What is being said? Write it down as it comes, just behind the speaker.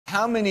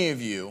How many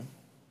of you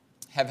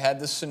have had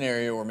this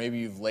scenario where maybe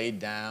you've laid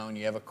down,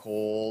 you have a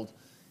cold,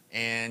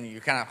 and you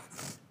kind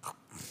of,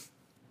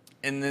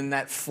 and then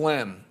that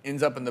phlegm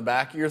ends up in the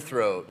back of your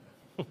throat?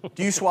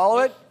 Do you swallow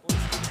it?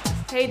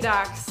 Hey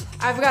docs,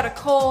 I've got a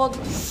cold.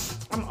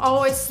 I'm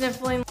always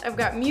sniffling. I've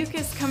got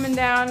mucus coming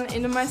down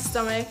into my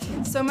stomach.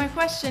 So my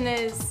question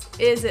is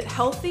it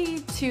healthy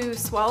to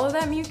swallow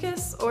that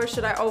mucus, or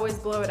should I always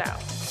blow it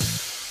out?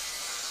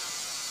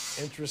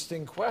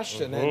 Interesting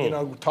question. And, you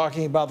know,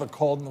 talking about the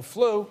cold and the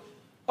flu,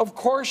 of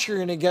course you're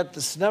going to get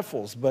the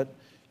sniffles, but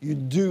you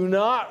do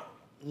not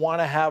want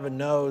to have a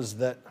nose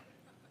that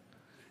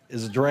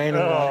is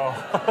draining.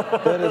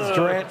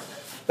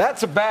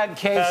 That's a bad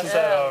case. Pass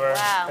that over.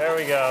 Wow. There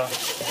we go.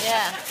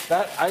 Yeah.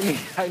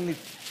 I need.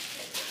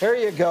 Here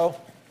you go.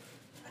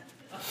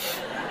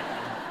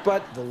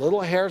 But the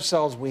little hair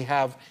cells we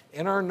have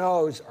in our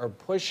nose are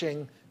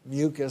pushing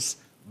mucus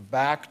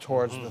back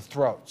towards the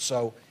throat.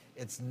 So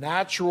it's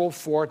natural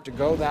for it to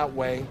go that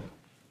way.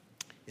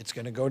 It's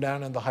going to go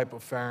down in the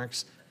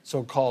hypopharynx,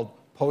 so-called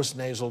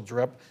postnasal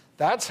drip.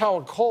 That's how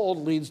a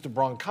cold leads to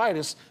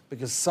bronchitis,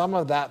 because some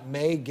of that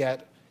may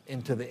get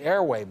into the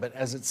airway. But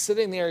as it's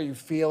sitting there, you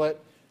feel it,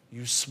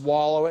 you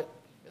swallow it.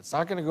 It's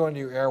not going to go into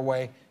your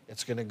airway.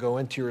 It's going to go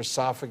into your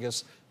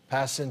esophagus,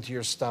 pass into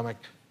your stomach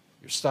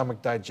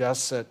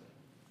digests it.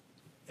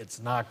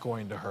 It's not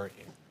going to hurt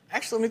you.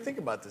 Actually, let me think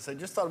about this. I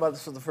just thought about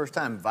this for the first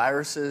time.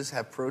 Viruses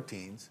have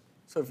proteins.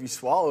 So if you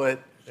swallow it,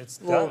 It's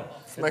some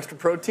extra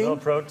protein. No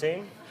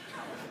protein.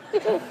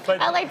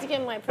 I like to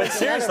get my protein. But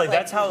seriously, other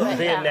that's how places,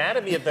 the yeah.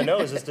 anatomy of the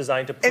nose is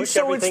designed to push And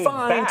so everything it's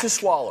fine back. to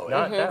swallow it,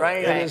 Not that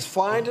right? It is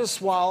fine to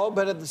swallow,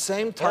 but at the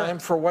same time,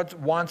 for what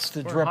wants to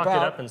Or drip hawk it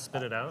out, up and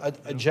spit it out.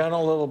 a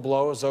gentle little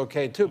blow is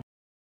okay too.